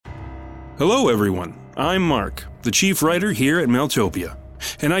Hello everyone, I'm Mark, the chief writer here at Mailtopia,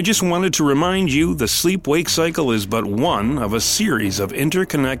 and I just wanted to remind you the sleep-wake cycle is but one of a series of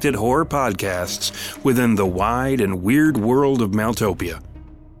interconnected horror podcasts within the wide and weird world of Mailtopia.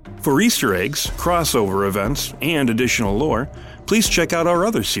 For Easter eggs, crossover events, and additional lore, please check out our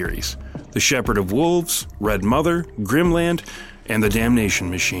other series, The Shepherd of Wolves, Red Mother, Grimland, and The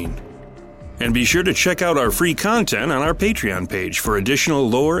Damnation Machine. And be sure to check out our free content on our Patreon page for additional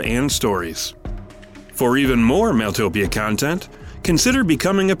lore and stories. For even more Mailtopia content, consider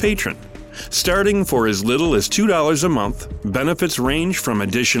becoming a patron. Starting for as little as $2 a month, benefits range from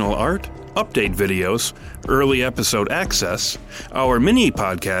additional art, update videos, early episode access, our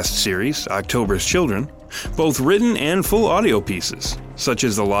mini-podcast series, October's Children, both written and full audio pieces, such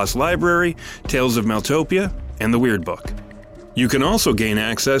as The Lost Library, Tales of Mailtopia, and The Weird Book. You can also gain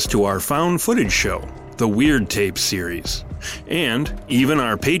access to our found footage show, the Weird Tapes series, and even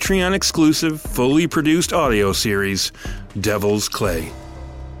our Patreon-exclusive, fully produced audio series, Devil's Clay.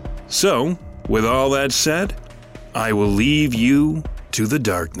 So, with all that said, I will leave you to the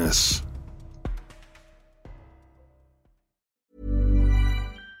darkness.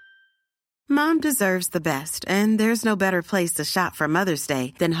 Mom deserves the best, and there's no better place to shop for Mother's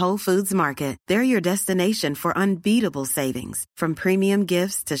Day than Whole Foods Market. They're your destination for unbeatable savings, from premium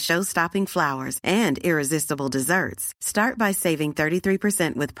gifts to show-stopping flowers and irresistible desserts. Start by saving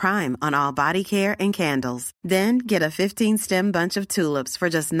 33% with Prime on all body care and candles. Then get a 15-stem bunch of tulips for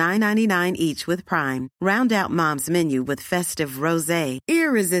just $9.99 each with Prime. Round out Mom's menu with festive rosé,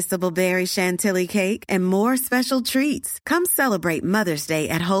 irresistible berry chantilly cake, and more special treats. Come celebrate Mother's Day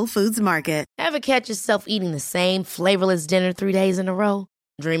at Whole Foods Market. Ever catch yourself eating the same flavorless dinner 3 days in a row?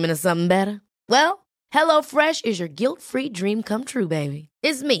 Dreaming of something better? Well, HelloFresh is your guilt-free dream come true, baby.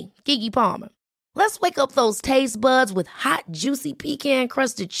 It's me, Keke Palmer. Let's wake up those taste buds with hot, juicy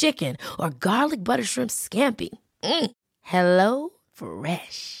pecan-crusted chicken or garlic butter shrimp scampi. Hello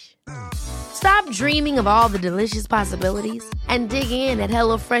Fresh. Stop dreaming of all the delicious possibilities and dig in at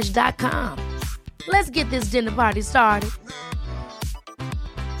HelloFresh.com. Let's get this dinner party started.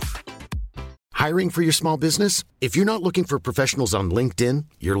 Hiring for your small business? If you're not looking for professionals on LinkedIn,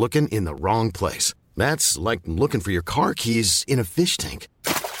 you're looking in the wrong place. That's like looking for your car keys in a fish tank.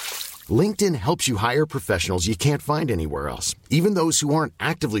 LinkedIn helps you hire professionals you can't find anywhere else, even those who aren't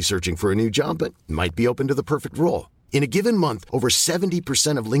actively searching for a new job but might be open to the perfect role. In a given month, over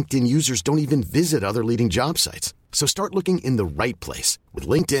 70% of LinkedIn users don't even visit other leading job sites. So start looking in the right place. With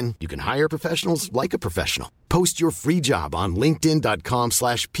LinkedIn, you can hire professionals like a professional. Post your free job on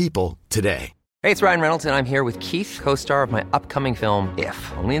linkedin.com/people today. Hey, it's Ryan Reynolds, and I'm here with Keith, co-star of my upcoming film, If,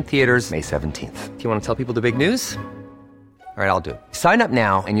 only in theaters May 17th. Do you want to tell people the big news? All right, I'll do it. Sign up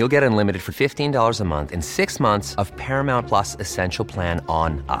now and you'll get unlimited for $15 a month and 6 months of Paramount Plus Essential Plan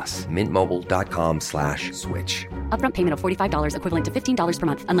on us. MintMobile.com/switch. Upfront payment of $45 equivalent to $15 per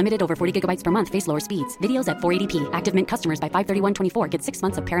month. Unlimited over 40 gigabytes per month. Face lower speeds. Videos at 480p. Active Mint customers by 531.24 get 6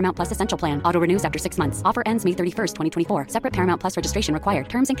 months of Paramount Plus Essential Plan. Auto renews after 6 months. Offer ends May 31st, 2024. Separate Paramount Plus registration required.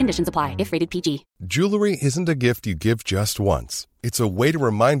 Terms and conditions apply if rated PG. Jewelry isn't a gift you give just once. It's a way to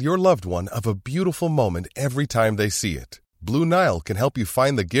remind your loved one of a beautiful moment every time they see it. Blue Nile can help you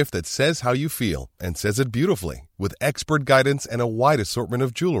find the gift that says how you feel and says it beautifully, with expert guidance and a wide assortment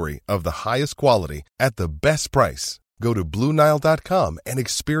of jewelry of the highest quality at the best price. Go to BlueNile.com and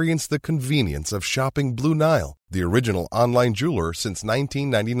experience the convenience of shopping Blue Nile, the original online jeweler since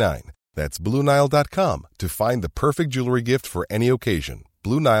 1999. That's BlueNile.com to find the perfect jewelry gift for any occasion.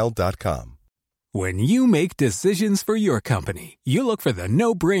 BlueNile.com. When you make decisions for your company, you look for the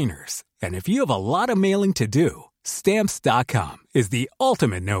no-brainers. And if you have a lot of mailing to do, Stamps.com is the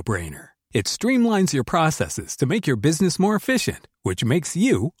ultimate no-brainer. It streamlines your processes to make your business more efficient, which makes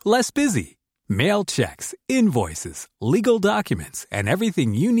you less busy. Mail checks, invoices, legal documents, and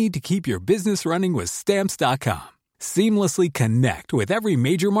everything you need to keep your business running with Stamps.com. Seamlessly connect with every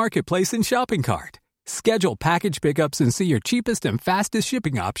major marketplace and shopping cart. Schedule package pickups and see your cheapest and fastest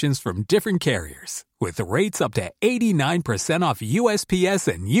shipping options from different carriers, with rates up to 89% off USPS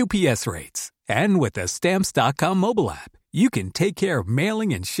and UPS rates. And with the Stamps.com mobile app, you can take care of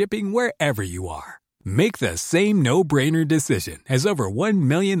mailing and shipping wherever you are. Make the same no-brainer decision as over 1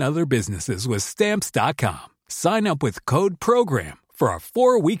 million other businesses with Stamps.com. Sign up with code PROGRAM for a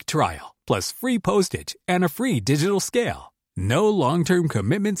 4-week trial, plus free postage and a free digital scale. No long-term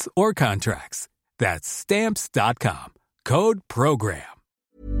commitments or contracts. That's Stamps.com. Code PROGRAM.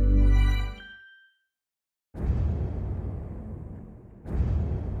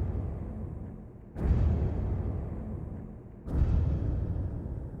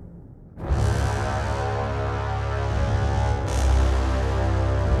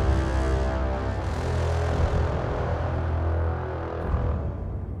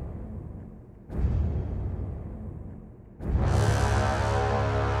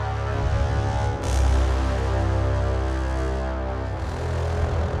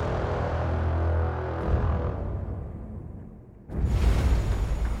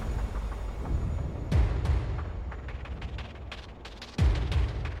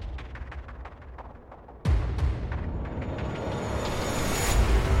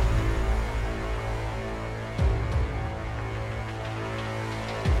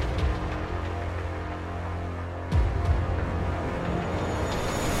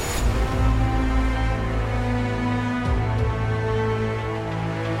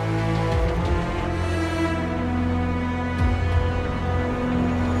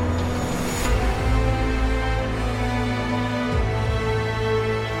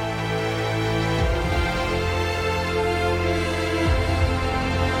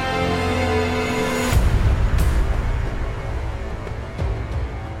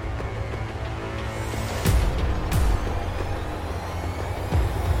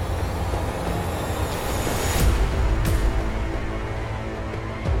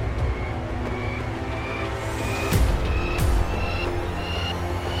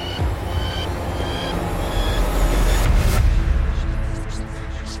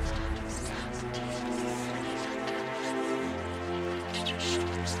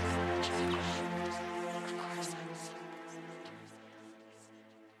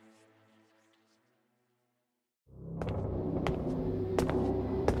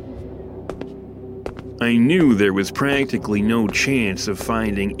 I knew there was practically no chance of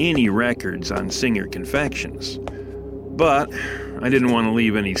finding any records on Singer Confections, but I didn't want to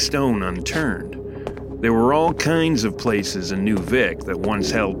leave any stone unturned. There were all kinds of places in New Vic that once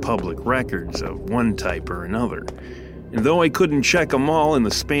held public records of one type or another, and though I couldn't check them all in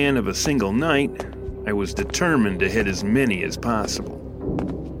the span of a single night, I was determined to hit as many as possible.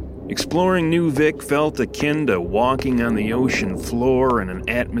 Exploring New Vic felt akin to walking on the ocean floor in an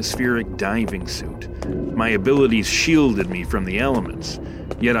atmospheric diving suit. My abilities shielded me from the elements,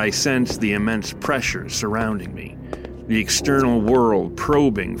 yet I sensed the immense pressure surrounding me, the external world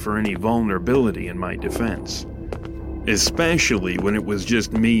probing for any vulnerability in my defense, especially when it was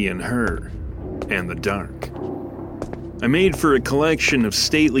just me and her, and the dark. I made for a collection of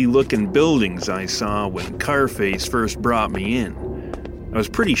stately-looking buildings I saw when Carface first brought me in. I was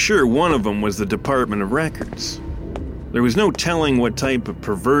pretty sure one of them was the Department of Records. There was no telling what type of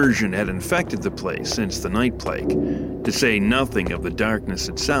perversion had infected the place since the Night Plague, to say nothing of the darkness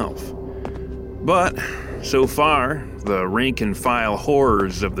itself. But, so far, the rank-and-file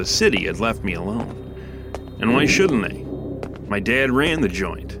horrors of the city had left me alone. And why shouldn't they? My dad ran the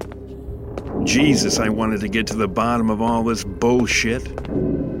joint. Jesus, I wanted to get to the bottom of all this bullshit.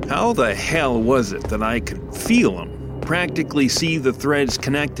 How the hell was it that I could feel them, practically see the threads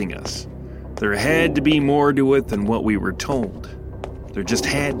connecting us? There had to be more to it than what we were told. There just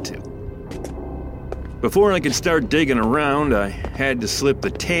had to. Before I could start digging around, I had to slip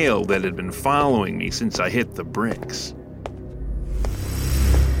the tail that had been following me since I hit the bricks.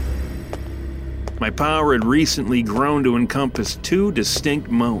 My power had recently grown to encompass two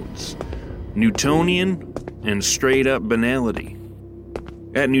distinct modes: Newtonian and straight-up banality.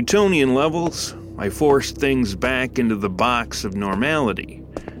 At Newtonian levels, I forced things back into the box of normality,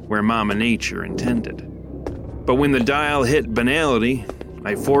 where Mama Nature intended. But when the dial hit banality,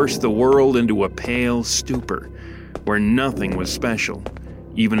 I forced the world into a pale stupor, where nothing was special,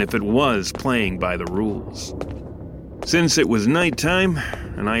 even if it was playing by the rules. Since it was nighttime,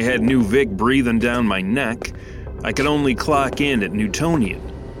 and I had New Vic breathing down my neck, I could only clock in at Newtonian.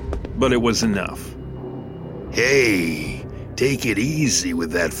 But it was enough. Hey, take it easy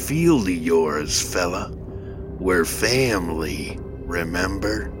with that field of yours, fella. We're family,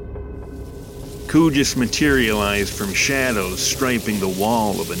 remember? Kujus materialized from shadows striping the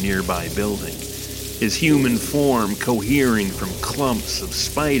wall of a nearby building, his human form cohering from clumps of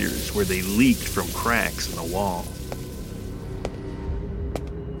spiders where they leaked from cracks in the wall.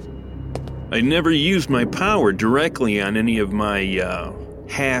 I never used my power directly on any of my,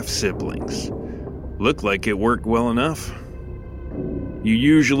 half-siblings. Looked like it worked well enough. You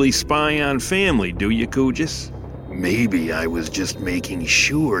usually spy on family, do you, Kujus? Maybe I was just making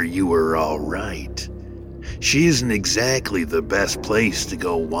sure you were all right. She isn't exactly the best place to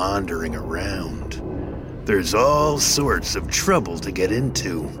go wandering around. There's all sorts of trouble to get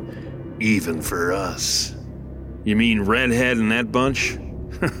into, even for us. You mean Redhead and that bunch?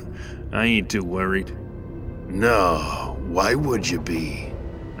 I ain't too worried. No, why would you be?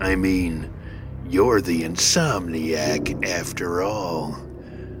 I mean, you're the Insomniac after all.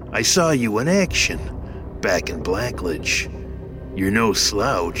 I saw you in action back in Blackledge. You're no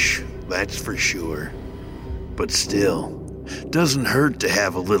slouch, that's for sure. But still, doesn't hurt to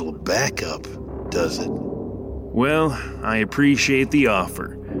have a little backup, does it? Well, I appreciate the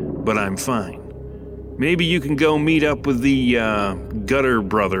offer, but I'm fine. Maybe you can go meet up with the, Gutter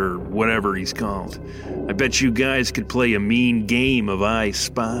Brother, whatever he's called. I bet you guys could play a mean game of I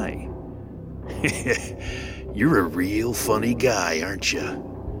Spy. You're a real funny guy, aren't you?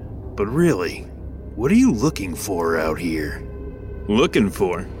 But really, what are you looking for out here? Looking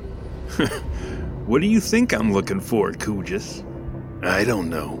for? What do you think I'm looking for, Kujus? I don't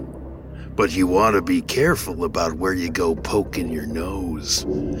know. But you ought to be careful about where you go poking your nose.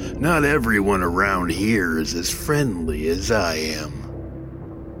 Not everyone around here is as friendly as I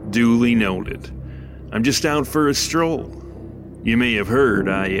am. Duly noted. I'm just out for a stroll. You may have heard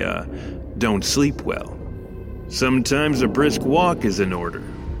I, don't sleep well. Sometimes a brisk walk is in order,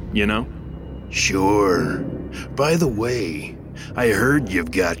 you know? Sure. By the way, I heard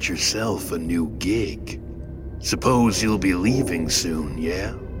you've got yourself a new gig. Suppose you'll be leaving soon,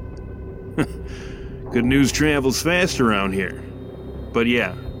 yeah? Good news travels fast around here. But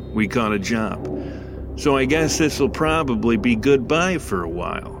yeah, we caught a job. So I guess this'll probably be goodbye for a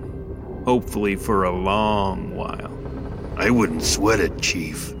while. Hopefully for a long while. I wouldn't sweat it,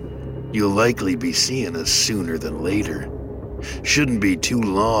 Chief. You'll likely be seeing us sooner than later. Shouldn't be too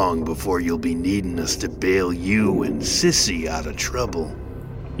long before you'll be needing us to bail you and Sissy out of trouble.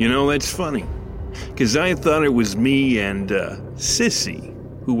 You know, that's funny. 'Cause I thought it was me and, Sissy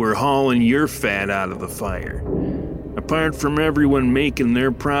who were hauling your fat out of the fire. Apart from everyone making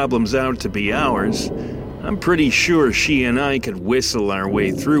their problems out to be ours, I'm pretty sure she and I could whistle our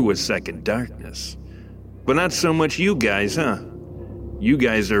way through a second darkness. But not so much you guys, huh? You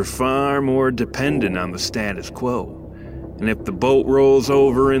guys are far more dependent on the status quo. And if the boat rolls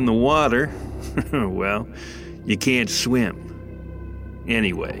over in the water, well, you can't swim.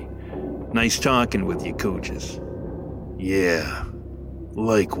 Anyway, nice talking with you, Cooges. Yeah,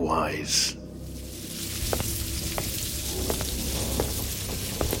 likewise.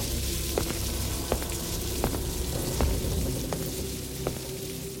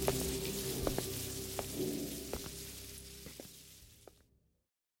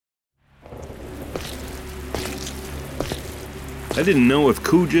 I didn't know if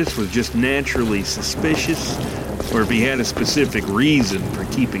Cooges was just naturally suspicious or if he had a specific reason for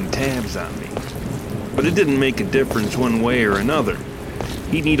keeping tabs on me. But it didn't make a difference one way or another.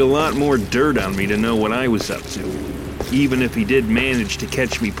 He'd need a lot more dirt on me to know what I was up to, even if he did manage to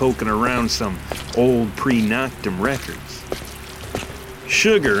catch me poking around some old pre-Noctum records.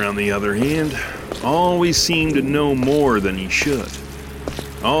 Sugar, on the other hand, always seemed to know more than he should.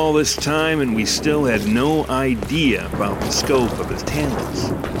 All this time, and we still had no idea about the scope of his talents,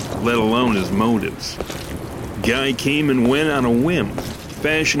 let alone his motives. Guy came and went on a whim,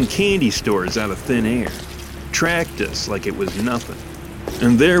 fashioned candy stores out of thin air, tracked us like it was nothing.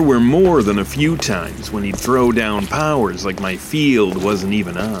 And there were more than a few times when he'd throw down powers like my field wasn't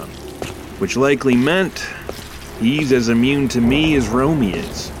even on, which likely meant he's as immune to me as Romy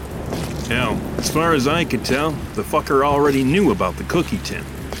is. Hell, as far as I could tell, the fucker already knew about the cookie tin.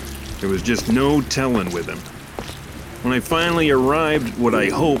 There was just no telling with him. When I finally arrived at what I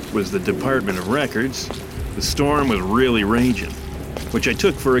hoped was the Department of Records, the storm was really raging, which I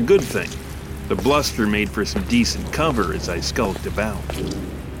took for a good thing. The bluster made for some decent cover as I skulked about.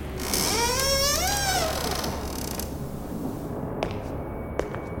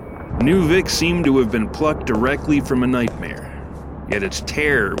 New Vic seemed to have been plucked directly from a nightmare. Yet its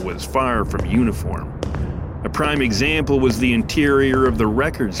terror was far from uniform. A prime example was the interior of the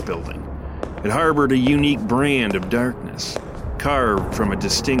Records building. It harbored a unique brand of darkness, carved from a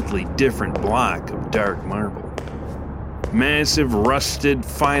distinctly different block of dark marble. Massive rusted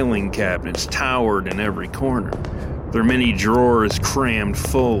filing cabinets towered in every corner, their many drawers crammed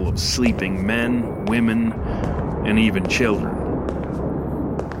full of sleeping men, women, and even children.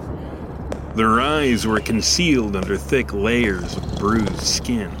 Their eyes were concealed under thick layers of bruised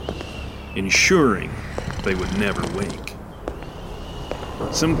skin, ensuring they would never wake.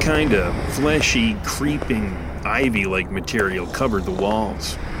 Some kind of fleshy, creeping, ivy-like material covered the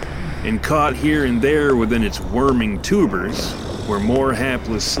walls, and caught here and there within its worming tubers were more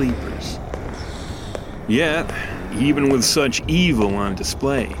hapless sleepers. Yet, even with such evil on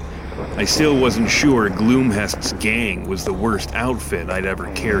display, I still wasn't sure Gloomhest's gang was the worst outfit I'd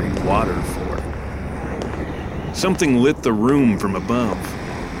ever carried water for. Something lit the room from above,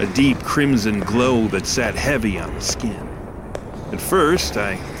 a deep crimson glow that sat heavy on the skin. At first,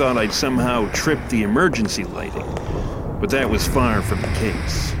 I thought I'd somehow tripped the emergency lighting, but that was far from the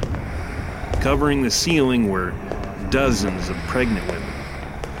case. Covering the ceiling were dozens of pregnant women,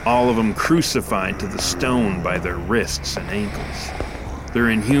 all of them crucified to the stone by their wrists and ankles,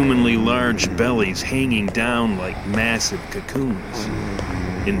 their inhumanly large bellies hanging down like massive cocoons,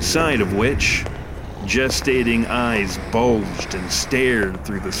 inside of which gestating eyes bulged and stared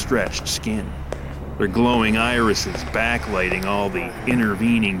through the stretched skin, their glowing irises backlighting all the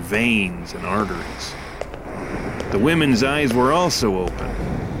intervening veins and arteries. The women's eyes were also open,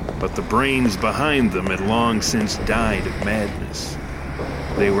 but the brains behind them had long since died of madness.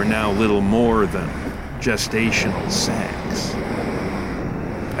 They were now little more than gestational sacs.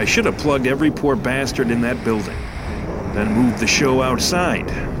 I should have plugged every poor bastard in that building, then moved the show outside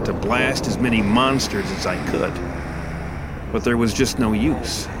to blast as many monsters as I could. But there was just no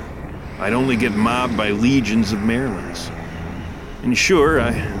use. I'd only get mobbed by legions of Marylands. And sure,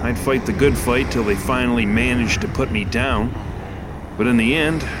 I'd fight the good fight till they finally managed to put me down, but in the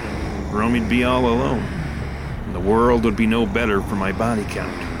end, Romy'd be all alone, and the world would be no better for my body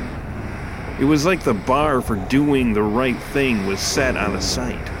count. It was like the bar for doing the right thing was set on a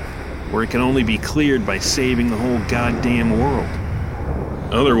site, where it can only be cleared by saving the whole goddamn world.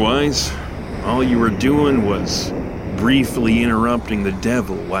 Otherwise, all you were doing was briefly interrupting the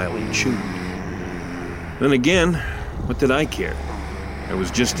devil while he chewed. Then again, what did I care? I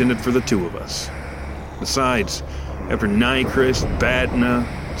was just in it for the two of us. Besides, after Nyquist, Batna,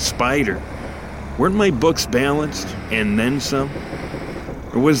 Spider, weren't my books balanced, and then some?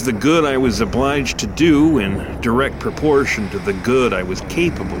 Or was the good I was obliged to do in direct proportion to the good I was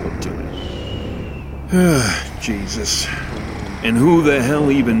capable of doing? Jesus. And who the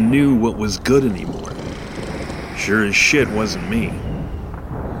hell even knew what was good anymore? Sure as shit wasn't me.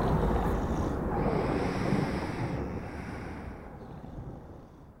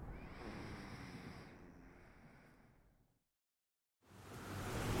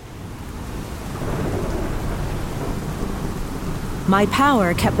 My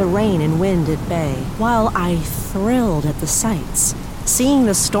power kept the rain and wind at bay, while I thrilled at the sights. Seeing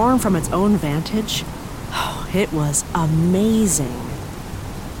the storm from its own vantage, it was amazing.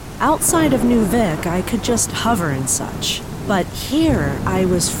 Outside of New Vic, I could just hover and such. But here, I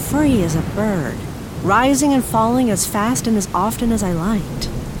was free as a bird, rising and falling as fast and as often as I liked.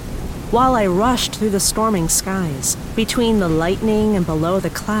 While I rushed through the storming skies, between the lightning and below the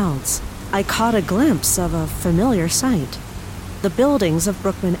clouds, I caught a glimpse of a familiar sight. The buildings of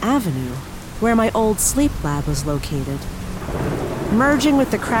Brookman Avenue, where my old sleep lab was located. Merging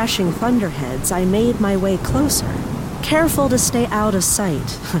with the crashing thunderheads, I made my way closer, careful to stay out of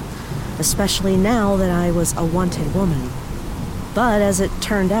sight, especially now that I was a wanted woman. But as it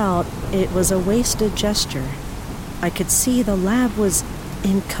turned out, it was a wasted gesture. I could see the lab was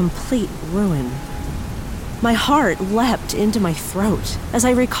in complete ruin. My heart leapt into my throat as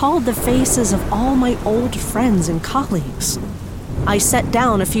I recalled the faces of all my old friends and colleagues. I sat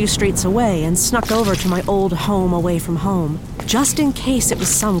down a few streets away and snuck over to my old home away from home, just in case it was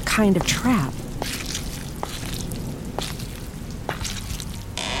some kind of trap.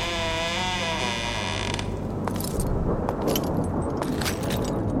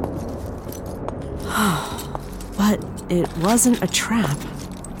 But it wasn't a trap.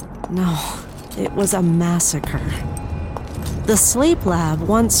 No, it was a massacre. The sleep lab,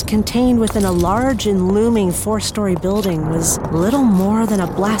 once contained within a large and looming 4-story building, was little more than a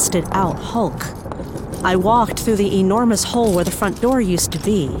blasted-out hulk. I walked through the enormous hole where the front door used to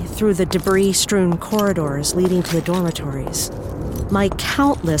be, through the debris-strewn corridors leading to the dormitories. My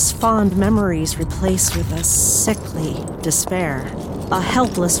countless fond memories replaced with a sickly despair, a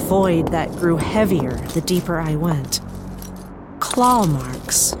helpless void that grew heavier the deeper I went. Claw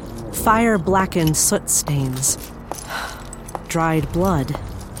marks, fire-blackened soot stains, dried blood.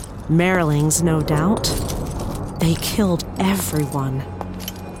 Marilings, no doubt. They killed everyone.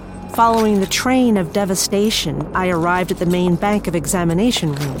 Following the train of devastation, I arrived at the main bank of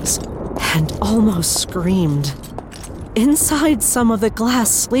examination rooms and almost screamed. Inside some of the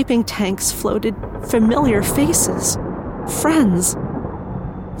glass sleeping tanks floated familiar faces, friends.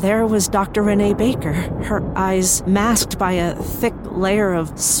 There was Dr. Renee Baker, her eyes masked by a thick layer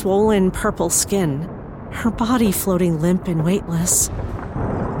of swollen purple skin, her body floating limp and weightless.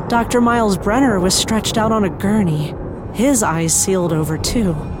 Dr. Miles Brenner was stretched out on a gurney, his eyes sealed over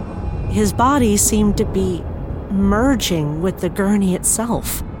too. His body seemed to be merging with the gurney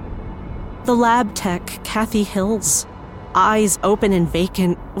itself. The lab tech, Kathy Hills, eyes open and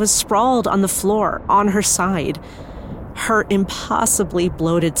vacant, was sprawled on the floor on her side, her impossibly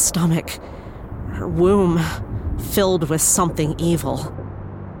bloated stomach, her womb filled with something evil.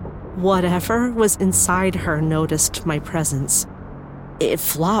 Whatever was inside her noticed my presence. It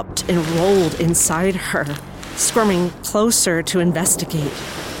flopped and rolled inside her, squirming closer to investigate,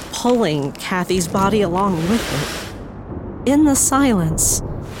 pulling Kathy's body along with it. In the silence,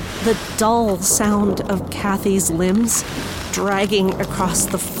 the dull sound of Kathy's limbs dragging across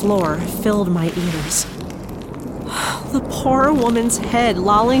the floor filled my ears. The poor woman's head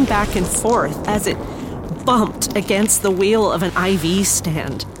lolling back and forth as it bumped against the wheel of an IV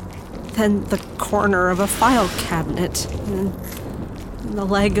stand, then the corner of a file cabinet, and the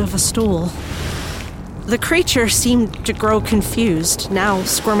leg of a stool. The creature seemed to grow confused, now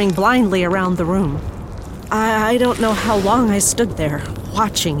squirming blindly around the room. I don't know how long I stood there,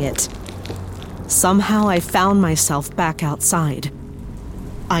 watching it. Somehow I found myself back outside.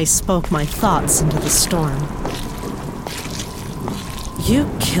 I spoke my thoughts into the storm. You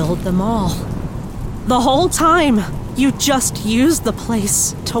killed them all. The whole time, you just used the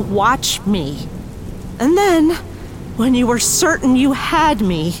place to watch me. And then, when you were certain you had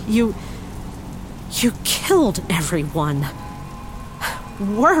me, you killed everyone.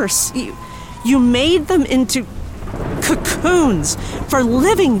 Worse, you made them into cocoons for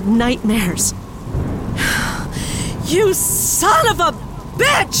living nightmares. You son of a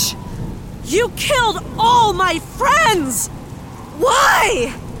bitch! You killed all my friends!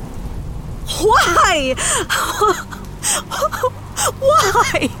 Why? Why?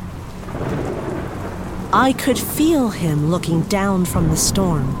 Why? I could feel him looking down from the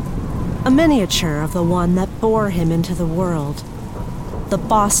storm, a miniature of the one that bore him into the world. the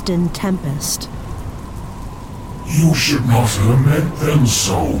Boston Tempest. You should not lament them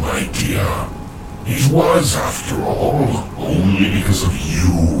so, my dear. It was, after all, only because of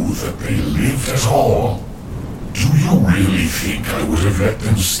you that they lived at all. Do you really think I would have let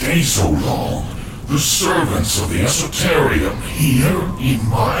them stay so long? The servants of the Esoterium here in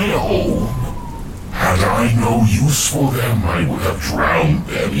my home. Had I no use for them, I would have drowned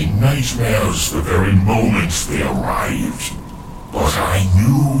them in nightmares the very moment they arrived. But I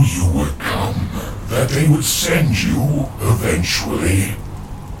knew you would come, that they would send you eventually.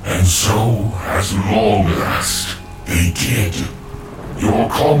 And so, at long last, they did. Your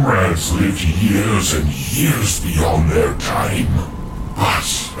comrades lived years and years beyond their time.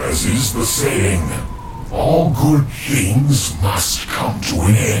 But, as is the saying, all good things must come to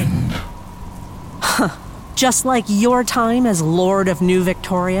an end. Just like your time as Lord of New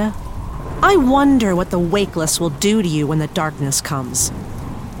Victoria? I wonder what the Wakeless will do to you when the darkness comes.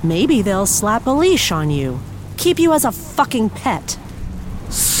 Maybe they'll slap a leash on you, keep you as a fucking pet.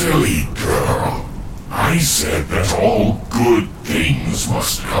 Silly girl. I said that all good things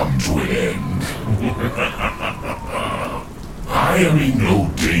must come to an end. I am in no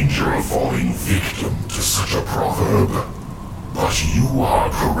danger of falling victim to such a proverb. But you are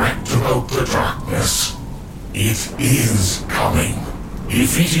correct about the darkness. It is coming.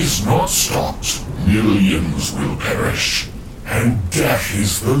 If it is not stopped, millions will perish, and death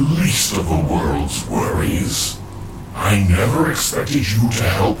is the least of the world's worries. I never expected you to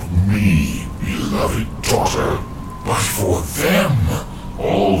help me, beloved daughter, but for them,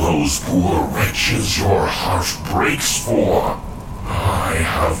 all those poor wretches your heart breaks for, I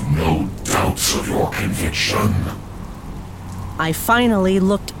have no doubts of your conviction. I finally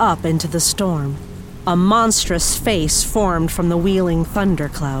looked up into the storm. A monstrous face formed from the wheeling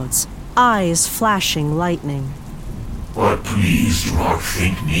thunderclouds, eyes flashing lightning. But please do not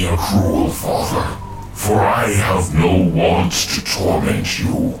think me a cruel father, for I have no want to torment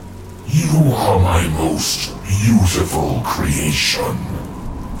you. You are my most beautiful creation.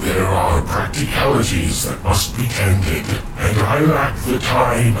 There are practicalities that must be tended, and I lack the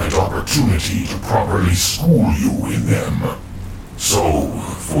time and opportunity to properly school you in them. So,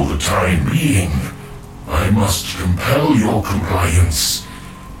 for the time being, I must compel your compliance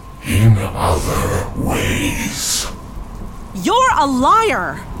in other ways. You're a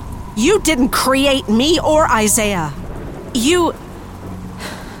liar! You didn't create me or Isaiah. You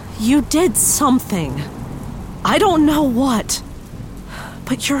did something. I don't know what.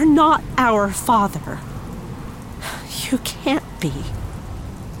 But you're not our father. You can't be.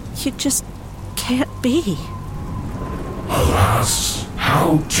 You just can't be. Alas,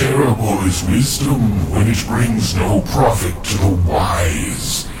 how terrible is wisdom when it brings no profit to the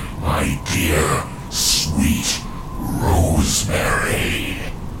wise, my dear, sweet Rosemary.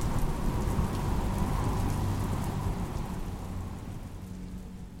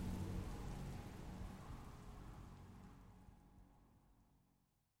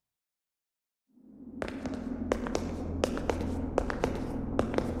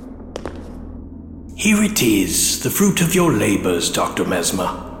 Here it is, the fruit of your labors, Dr.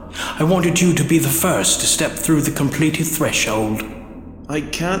 Mesmer. I wanted you to be the first to step through the completed threshold. I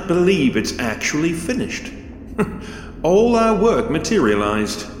can't believe it's actually finished. All our work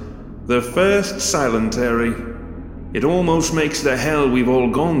materialized. The first Silentary. It almost makes the hell we've all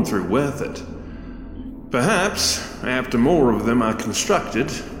gone through worth it. Perhaps, after more of them are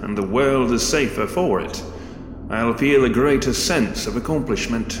constructed, and the world is safer for it, I'll feel a greater sense of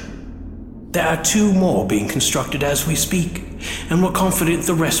accomplishment. There are 2 more being constructed as we speak, and we're confident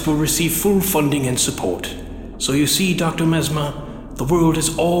the rest will receive full funding and support. So you see, Dr. Mesmer, the world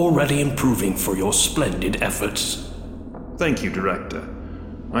is already improving for your splendid efforts. Thank you, Director.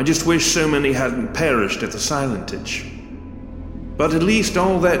 I just wish so many hadn't perished at the Silentage. But at least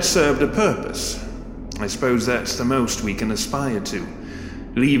all that served a purpose. I suppose that's the most we can aspire to,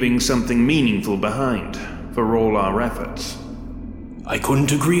 leaving something meaningful behind for all our efforts. I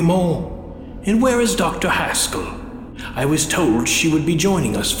couldn't agree more. And where is Dr. Haskell? I was told she would be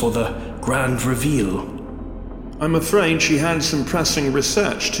joining us for the grand reveal. I'm afraid she had some pressing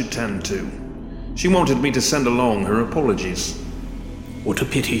research to tend to. She wanted me to send along her apologies. What a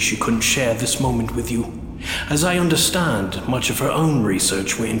pity she couldn't share this moment with you. As I understand, much of her own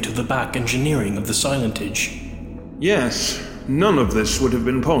research went into the back engineering of the Silentage. Yes, none of this would have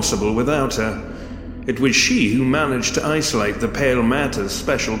been possible without her. It was she who managed to isolate the pale matter's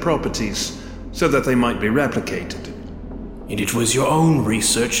special properties, so that they might be replicated. And it was your own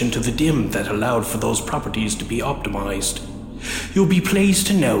research into the dim that allowed for those properties to be optimized. You'll be pleased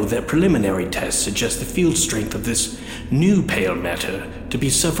to know that preliminary tests suggest the field strength of this new pale matter to be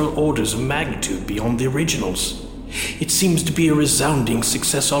several orders of magnitude beyond the originals. It seems to be a resounding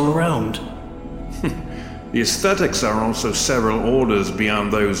success all around. The aesthetics are also several orders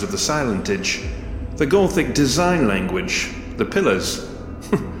beyond those of the Silentage. The Gothic design language, the pillars,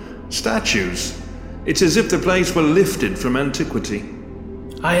 statues. It's as if the place were lifted from antiquity.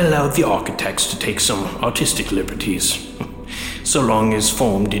 I allowed the architects to take some artistic liberties, so long as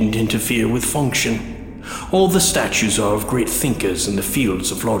form didn't interfere with function. All the statues are of great thinkers in the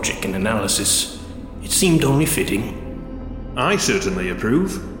fields of logic and analysis. It seemed only fitting. I certainly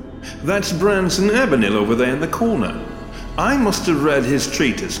approve. That's Branson Abenil over there in the corner. I must have read his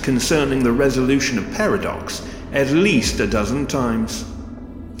treatise concerning the resolution of paradox at least a dozen times.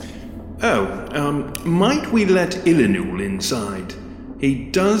 Might we let Ilinul inside? He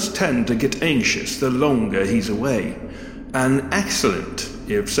does tend to get anxious the longer he's away. An excellent,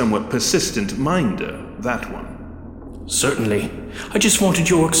 if somewhat persistent minder, that one. Certainly. I just wanted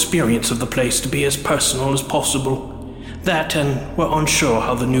your experience of the place to be as personal as possible. That, and we're unsure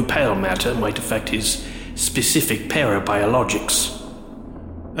how the new pale matter might affect his specific parabiologics.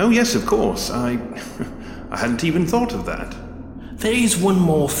 Oh yes, of course. I hadn't even thought of that. There is one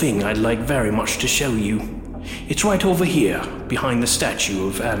more thing I'd like very much to show you. It's right over here, behind the statue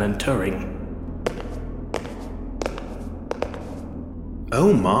of Alan Turing.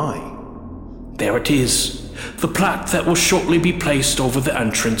 Oh my. There it is. The plaque that will shortly be placed over the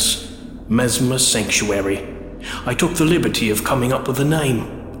entrance. Mesmer Sanctuary. I took the liberty of coming up with a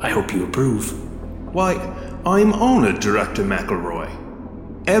name. I hope you approve. Why, I'm honored, Director McElroy.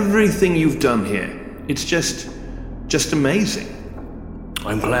 Everything you've done here, it's just amazing.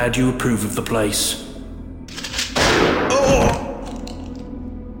 I'm glad you approve of the place. Oh!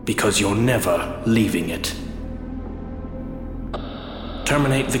 Because you're never leaving it.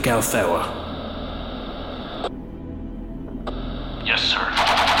 Terminate the Galthoa. Yes, sir.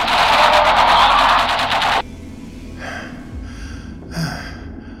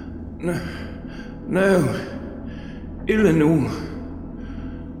 No. Ilinul.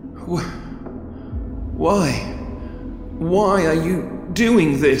 Why are you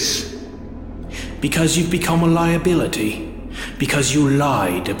doing this? Because you've become a liability. Because you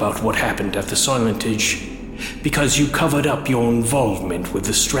lied about what happened at the Silentage. Because you covered up your involvement with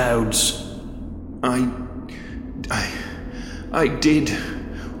the Strouds. I did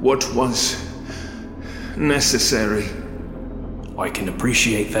what was necessary. I can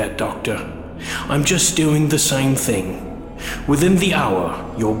appreciate that, Doctor. I'm just doing the same thing. Within the hour,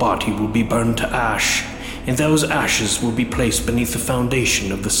 your body will be burned to ash, and those ashes will be placed beneath the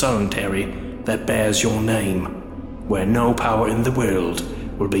foundation of the solitary that bears your name, where no power in the world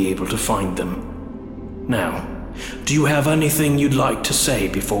will be able to find them. Now, do you have anything you'd like to say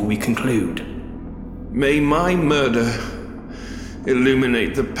before we conclude? May my murder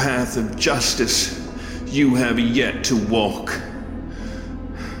illuminate the path of justice you have yet to walk.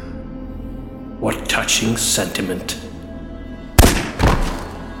 What touching sentiment.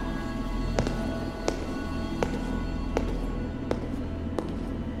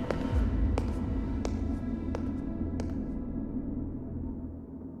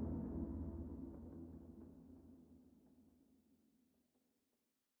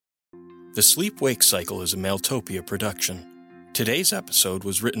 The Sleep-Wake Cycle is a Maeltopia production. Today's episode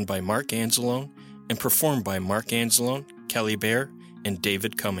was written by Mark Anzalone and performed by Mark Anzalone, Kelly Baer, and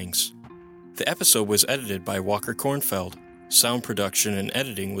David Cummings. The episode was edited by Walker Kornfeld. Sound production and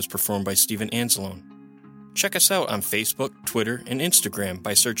editing was performed by Stephen Anzalone. Check us out on Facebook, Twitter, and Instagram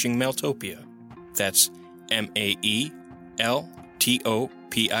by searching Maeltopia. That's Maeltopia.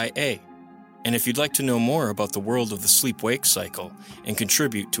 And if you'd like to know more about the world of the Sleep-Wake Cycle and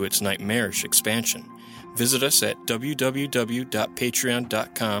contribute to its nightmarish expansion, visit us at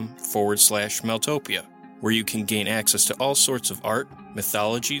www.patreon.com/Maeltopia, where you can gain access to all sorts of art,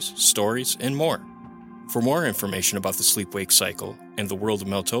 mythologies, stories, and more. For more information about the Sleep-Wake Cycle and the world of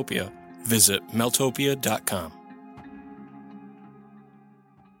Maeltopia, visit Maeltopia.com.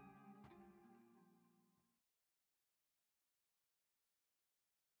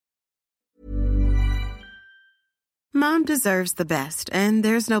 Mom deserves the best, and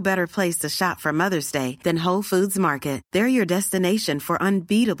there's no better place to shop for Mother's Day than Whole Foods Market. They're your destination for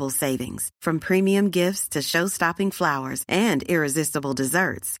unbeatable savings, from premium gifts to show-stopping flowers and irresistible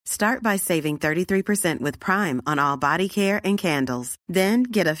desserts. Start by saving 33% with Prime on all body care and candles. Then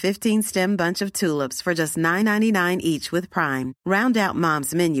get a 15-stem bunch of tulips for just $9.99 each with Prime. Round out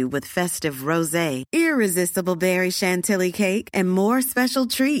Mom's menu with festive rosé, irresistible berry chantilly cake, and more special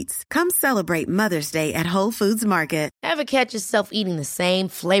treats. Come celebrate Mother's Day at Whole Foods Market. Ever catch yourself eating the same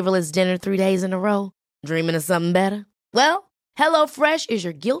flavorless dinner 3 days in a row? Dreaming of something better? Well, HelloFresh is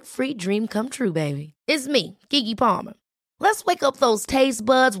your guilt-free dream come true, baby. It's me, Keke Palmer. Let's wake up those taste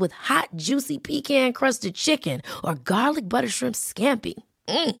buds with hot, juicy pecan-crusted chicken or garlic butter shrimp scampi.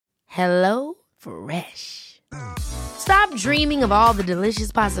 Hello Fresh. Stop dreaming of all the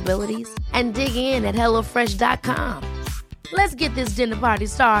delicious possibilities and dig in at HelloFresh.com. Let's get this dinner party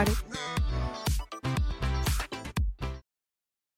started.